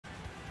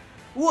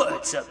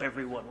What's up,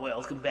 everyone?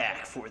 Welcome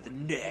back for the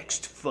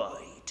next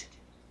fight.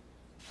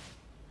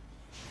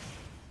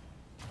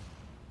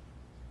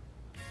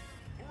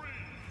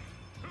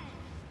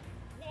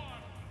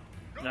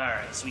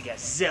 Alright, so we got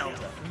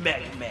Zelda,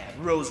 Mega Man,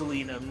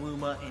 Rosalina,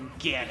 Luma, and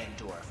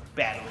Ganondorf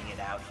battling it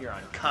out here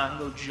on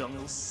Congo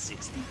Jungle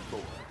 64.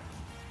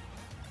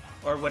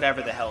 Or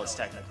whatever the hell it's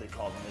technically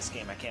called in this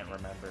game, I can't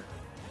remember.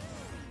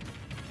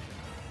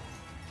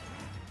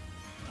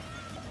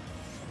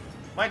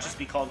 Might just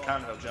be called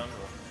Congo Jungle.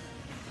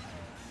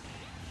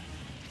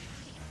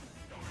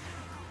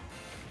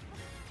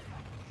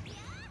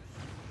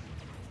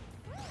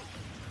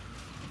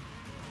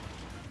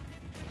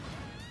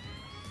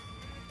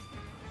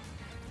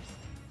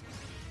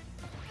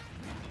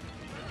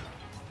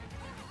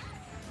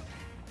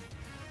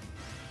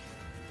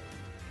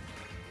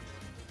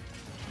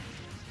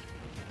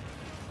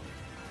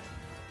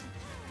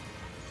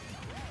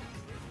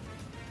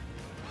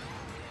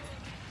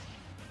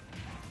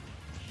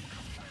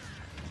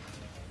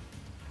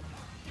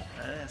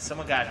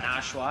 Someone got an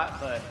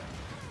Oshawott, but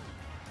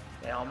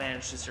they all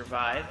managed to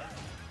survive.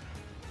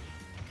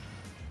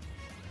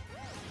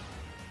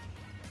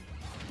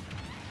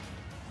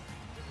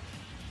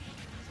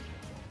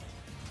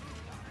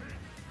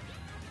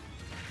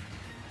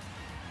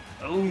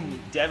 Ooh,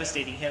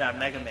 devastating hit on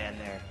Mega Man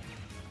there.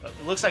 But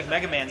it looks like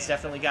Mega Man's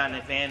definitely got an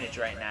advantage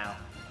right now.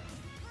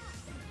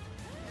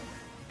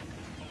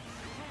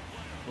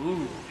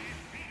 Ooh.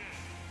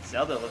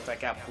 Zelda looked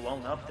like got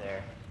blown up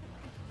there.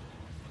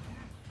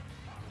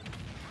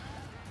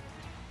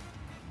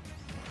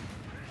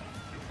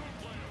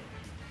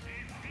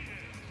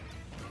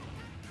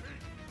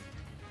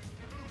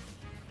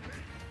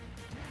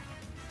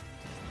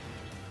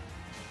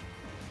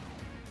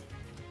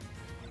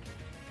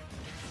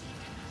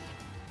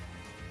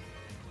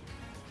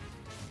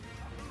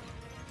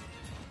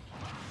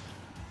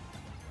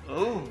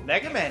 Ooh,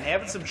 Mega Man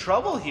having some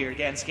trouble here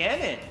against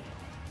Ganon.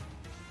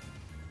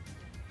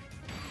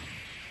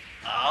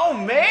 Oh,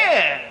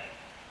 man!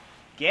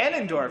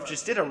 Ganondorf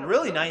just did a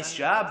really nice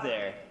job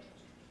there.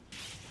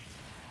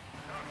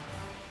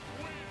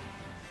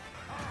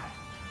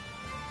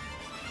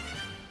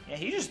 Yeah,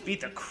 he just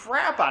beat the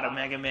crap out of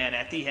Mega Man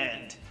at the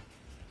end.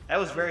 That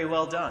was very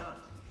well done.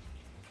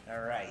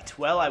 Alright,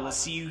 well, I will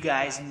see you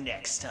guys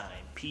next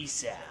time.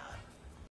 Peace out.